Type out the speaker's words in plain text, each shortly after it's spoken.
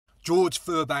George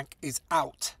Furbank is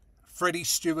out. Freddie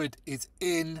Steward is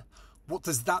in. What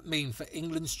does that mean for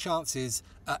England's chances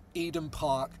at Eden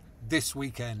Park this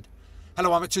weekend?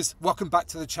 Hello amateurs, welcome back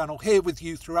to the channel, here with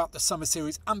you throughout the summer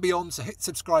series and beyond, so hit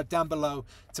subscribe down below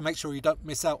to make sure you don't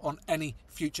miss out on any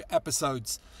future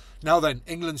episodes. Now then,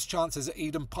 England's chances at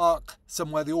Eden Park,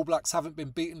 somewhere the All Blacks haven't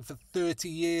been beaten for 30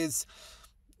 years.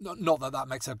 Not that that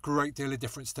makes a great deal of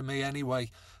difference to me anyway.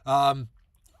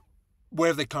 Where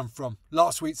have they come from?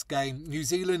 Last week's game, New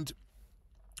Zealand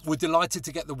were delighted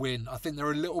to get the win. I think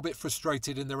they're a little bit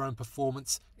frustrated in their own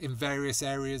performance in various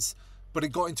areas, but it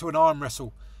got into an arm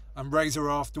wrestle. And Razor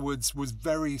afterwards was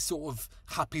very sort of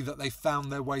happy that they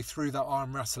found their way through that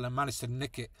arm wrestle and managed to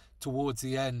nick it towards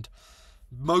the end.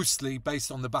 Mostly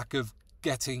based on the back of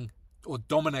getting or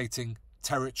dominating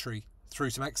territory through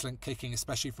some excellent kicking,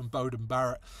 especially from Beauden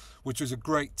Barrett, which was a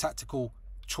great tactical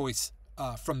choice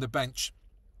from the bench.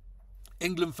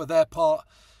 England, for their part,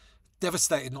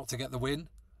 devastated not to get the win.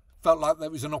 Felt like there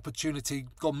was an opportunity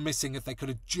gone missing if they could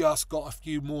have just got a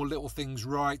few more little things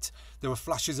right. There were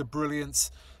flashes of brilliance.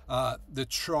 The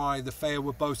try, the Feo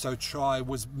Waboso try,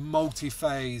 was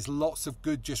multi-phase. Lots of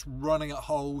good just running at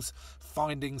holes,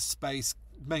 finding space,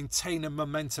 maintaining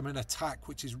momentum in attack,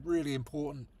 which is really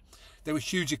important. They were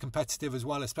hugely competitive as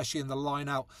well, especially in the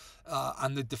line-out.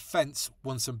 And the defence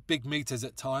won some big meters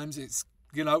at times. It's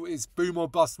boom or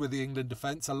bust with the England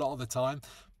defence a lot of the time.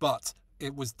 But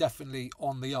it was definitely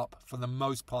on the up for the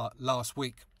most part last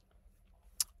week.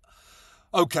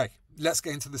 Okay, let's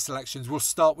get into the selections. We'll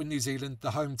start with New Zealand,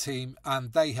 the home team,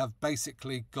 and they have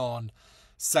basically gone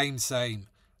same.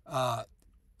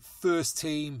 First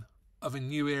team of a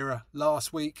new era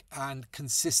last week, and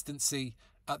consistency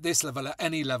at this level, at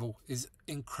any level, is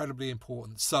incredibly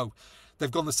important. So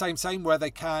they've gone the same where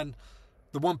they can.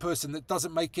 The one person that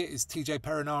doesn't make it is TJ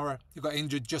Perenara, who got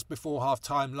injured just before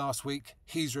half-time last week.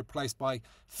 He's replaced by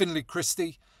Finlay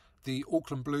Christie, the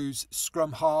Auckland Blues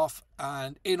scrum half.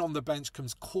 And in on the bench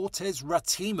comes Cortez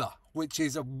Ratima, which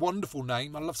is a wonderful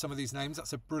name. I love some of these names.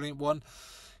 That's a brilliant one.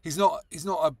 He's not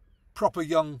a proper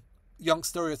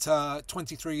youngster at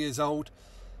 23 years old,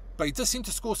 but he does seem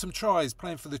to score some tries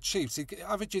playing for the Chiefs. He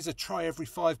averages a try every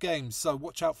 5 games, so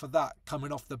watch out for that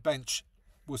coming off the bench.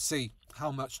 We'll see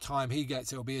how much time he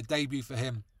gets. It'll be a debut for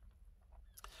him.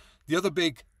 The other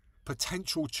big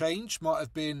potential change might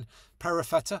have been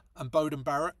Perifetta and Beauden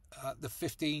Barrett at the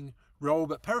 15 role,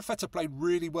 but Perifetta played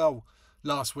really well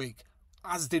last week,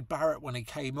 as did Barrett when he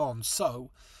came on.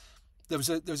 So there was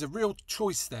a real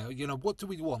choice there. What do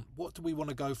we want? What do we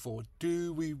want to go for?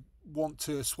 Do we want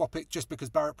to swap it just because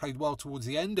Barrett played well towards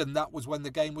the end and that was when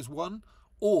the game was won?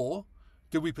 Or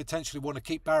do we potentially want to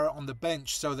keep Barrett on the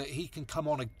bench so that he can come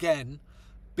on again,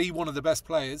 be one of the best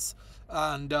players,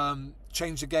 and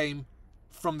change the game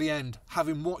from the end,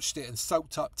 having watched it and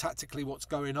soaked up tactically what's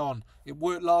going on? It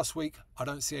worked last week. I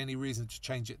don't see any reason to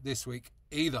change it this week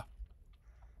either.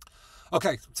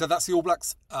 Okay, so that's the All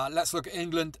Blacks. Let's look at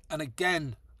England. And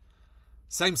again,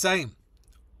 same.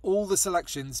 All the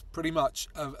selections pretty much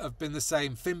have been the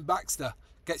same. Finn Baxter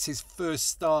gets his first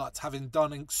start, having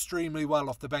done extremely well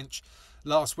off the bench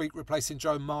last week, replacing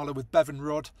Joe Marler with Bevan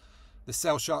Rodd. The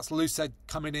Sale Sharks Lucid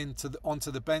coming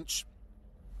onto the bench.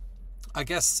 I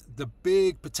guess the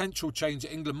big potential change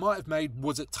that England might have made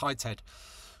was at tight head,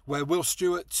 where Will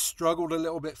Stewart struggled a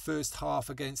little bit first half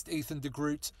against Ethan de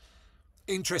Groot.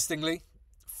 Interestingly,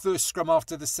 first scrum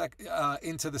after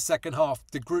into the second half,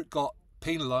 de Groot got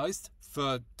penalised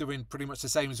for doing pretty much the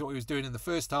same as what he was doing in the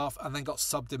first half, and then got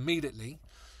subbed immediately.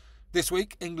 This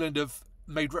week, England have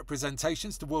made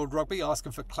representations to World Rugby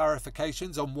asking for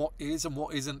clarifications on what is and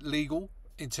what isn't legal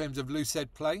in terms of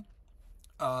loose-head play.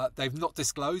 They've not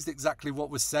disclosed exactly what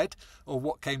was said or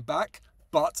what came back,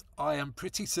 but I am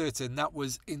pretty certain that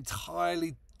was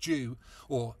entirely due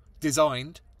or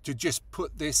designed to just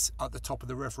put this at the top of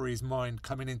the referee's mind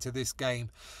coming into this game.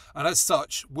 And as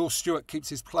such, Will Stewart keeps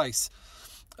his place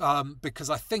because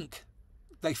I think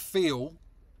they feel,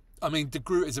 de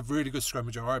Groot is a really good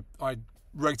scrummager. I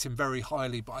rate him very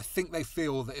highly, but I think they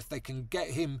feel that if they can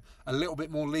get him a little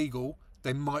bit more legal,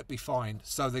 they might be fine.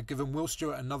 So they've given Will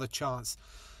Stewart another chance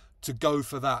to go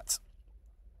for that.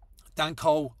 Dan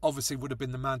Cole obviously would have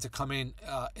been the man to come in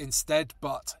instead,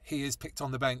 but he is picked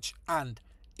on the bench, and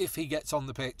if he gets on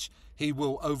the pitch, he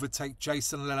will overtake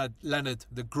Jason Leonard,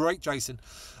 the great Jason,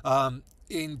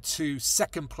 into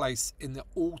second place in the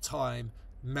all-time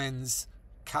men's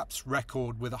caps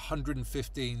record with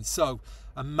 115. So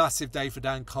a massive day for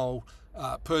Dan Cole.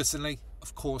 Personally,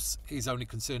 of course, he's only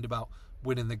concerned about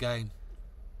winning the game.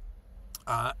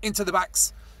 Into the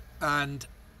backs, and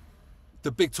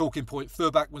the big talking point,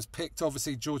 Furbank was picked.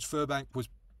 Obviously, George Furbank was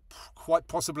quite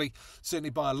possibly, certainly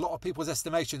by a lot of people's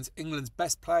estimations, England's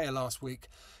best player last week.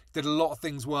 Did a lot of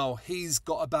things well. He's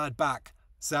got a bad back,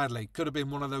 sadly. Could have been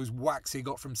one of those whacks he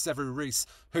got from Severu Rees.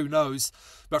 Who knows?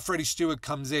 But Freddie Steward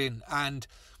comes in, and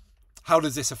how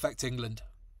does this affect England?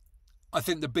 I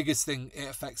think the biggest thing it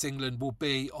affects England will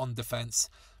be on defence,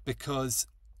 because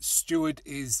Steward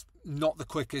is not the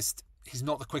quickest. He's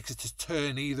not the quickest to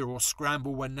turn either or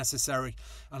scramble when necessary.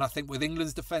 And I think with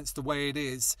England's defence the way it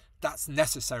is, that's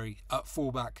necessary at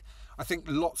fullback. I think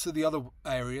lots of the other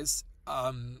areas,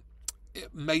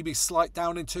 it may be slight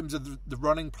down in terms of the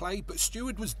running play, but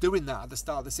Steward was doing that at the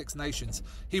start of the Six Nations.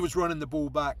 He was running the ball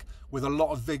back with a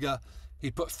lot of vigour. He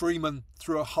put Freeman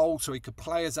through a hole so he could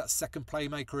play as that second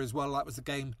playmaker as well. That was the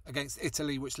game against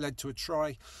Italy, which led to a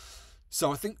try.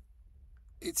 So I think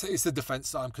it's the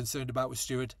defence that I'm concerned about with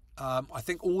Steward. I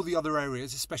think all the other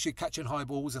areas, especially catching high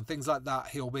balls and things like that,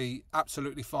 he'll be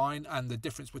absolutely fine, and the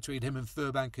difference between him and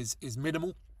Furbank is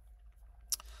minimal.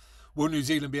 Will New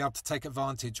Zealand be able to take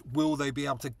advantage? Will they be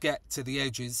able to get to the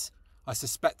edges? I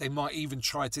suspect they might even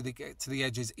try to get to the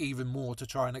edges even more to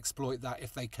try and exploit that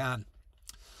if they can.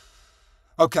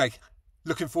 Okay,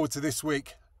 looking forward to this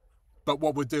week. But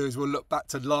what we'll do is we'll look back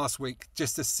to last week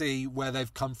just to see where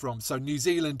they've come from. So New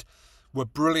Zealand were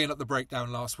brilliant at the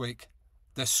breakdown last week.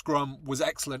 Their scrum was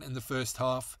excellent in the first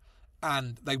half,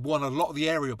 and they won a lot of the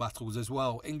aerial battles as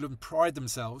well. England pride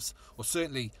themselves, or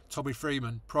certainly Tommy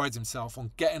Freeman prides himself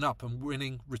on getting up and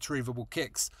winning retrievable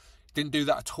kicks. Didn't do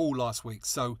that at all last week,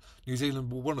 so New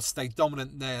Zealand will want to stay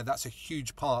dominant there. That's a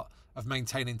huge part of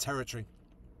maintaining territory.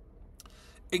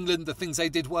 England, the things they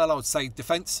did well, I would say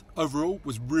defence overall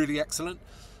was really excellent.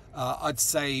 I'd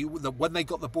say that when they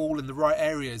got the ball in the right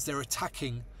areas, their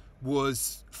attacking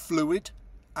was fluid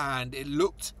and it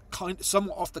looked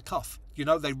somewhat off the cuff. You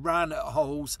know, they ran at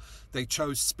holes, they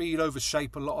chose speed over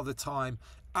shape a lot of the time,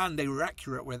 and they were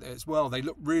accurate with it as well. They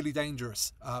looked really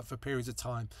dangerous for periods of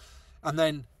time. And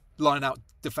then line-out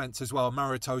defence as well.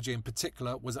 Maro Itoje in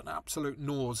particular was an absolute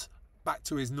nose, back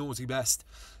to his nosy best.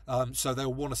 So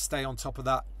they'll want to stay on top of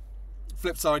that.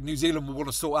 Flip side, New Zealand will want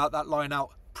to sort out that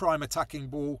line-out prime attacking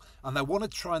ball, and they want to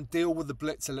try and deal with the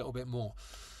blitz a little bit more.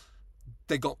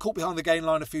 They got caught behind the gain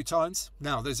line a few times.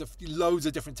 Now, there's loads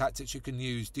of different tactics you can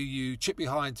use. Do you chip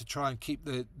behind to try and keep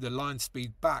the line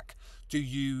speed back? Do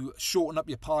you shorten up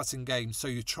your passing game so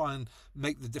you try and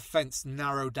make the defence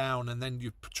narrow down and then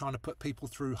you're trying to put people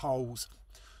through holes?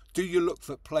 Do you look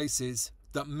for places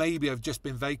that maybe have just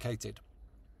been vacated?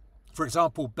 For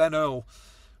example, Ben Earl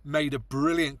made a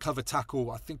brilliant cover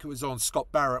tackle. I think it was on Scott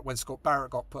Barrett when Scott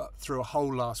Barrett got put through a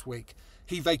hole last week.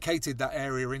 He vacated that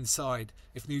area inside.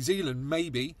 If New Zealand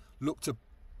maybe look to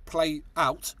play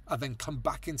out and then come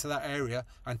back into that area,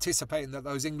 anticipating that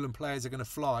those England players are going to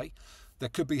fly, there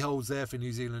could be holes there for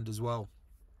New Zealand as well.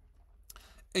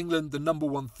 England, the number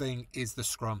one thing is the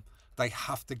scrum. They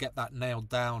have to get that nailed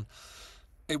down.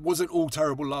 It wasn't all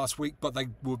terrible last week, but they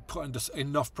were put under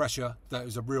enough pressure that it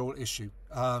was a real issue.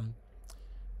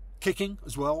 Kicking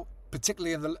as well,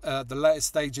 particularly in the later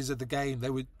stages of the game, they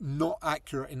were not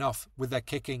accurate enough with their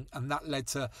kicking, and that led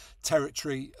to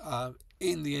territory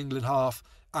in the England half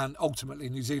and ultimately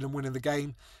New Zealand winning the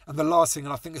game. And the last thing,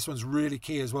 and I think this one's really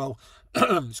key as well,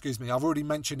 excuse me, I've already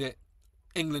mentioned it,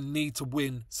 England need to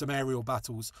win some aerial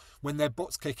battles. When they're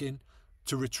box kicking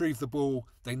to retrieve the ball,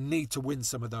 they need to win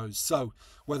some of those. So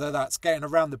whether that's getting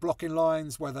around the blocking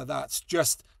lines, whether that's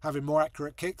just having more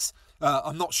accurate kicks,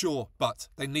 I'm not sure, but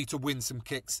they need to win some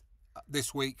kicks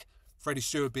this week. Freddie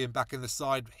Steward being back in the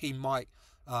side, he might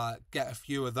get a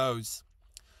few of those.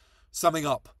 Summing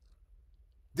up,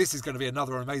 this is going to be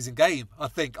another amazing game, I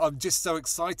think. I'm just so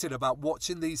excited about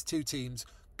watching these two teams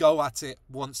go at it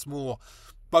once more.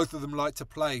 Both of them like to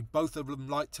play. Both of them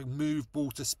like to move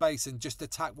ball to space and just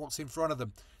attack what's in front of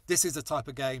them. This is the type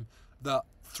of game that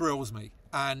thrills me.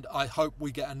 And I hope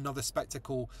we get another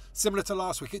spectacle similar to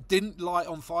last week. It didn't light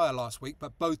on fire last week,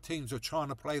 but both teams were trying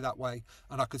to play that way.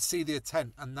 And I could see the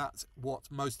intent, and that's what's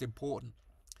most important.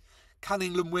 Can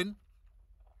England win?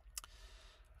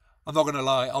 I'm not going to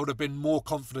lie. I would have been more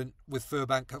confident with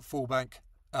Furbank at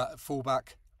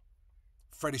fullback.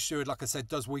 Freddie Steward, like I said,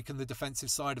 does weaken the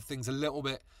defensive side of things a little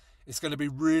bit. It's going to be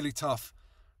really tough.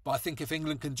 But I think if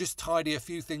England can just tidy a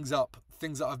few things up,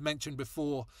 things that I've mentioned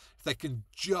before, if they can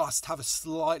just have a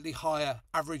slightly higher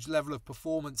average level of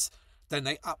performance, then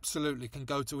they absolutely can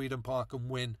go to Eden Park and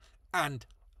win. And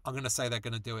I'm going to say they're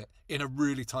going to do it in a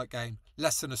really tight game.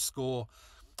 Less than a score.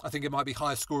 I think it might be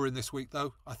higher scoring this week,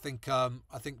 though. I think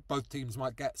both teams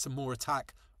might get some more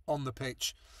attack on the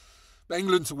pitch. But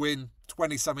England to win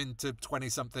 20-something to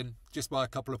 20-something, just by a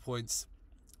couple of points.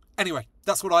 Anyway,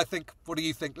 that's what I think. What do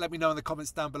you think? Let me know in the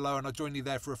comments down below, and I'll join you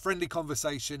there for a friendly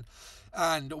conversation.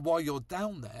 And while you're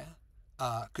down there,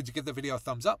 could you give the video a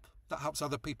thumbs up? That helps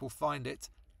other people find it,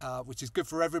 which is good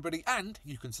for everybody. And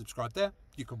you can subscribe there.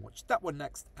 You can watch that one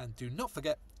next. And do not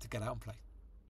forget to get out and play.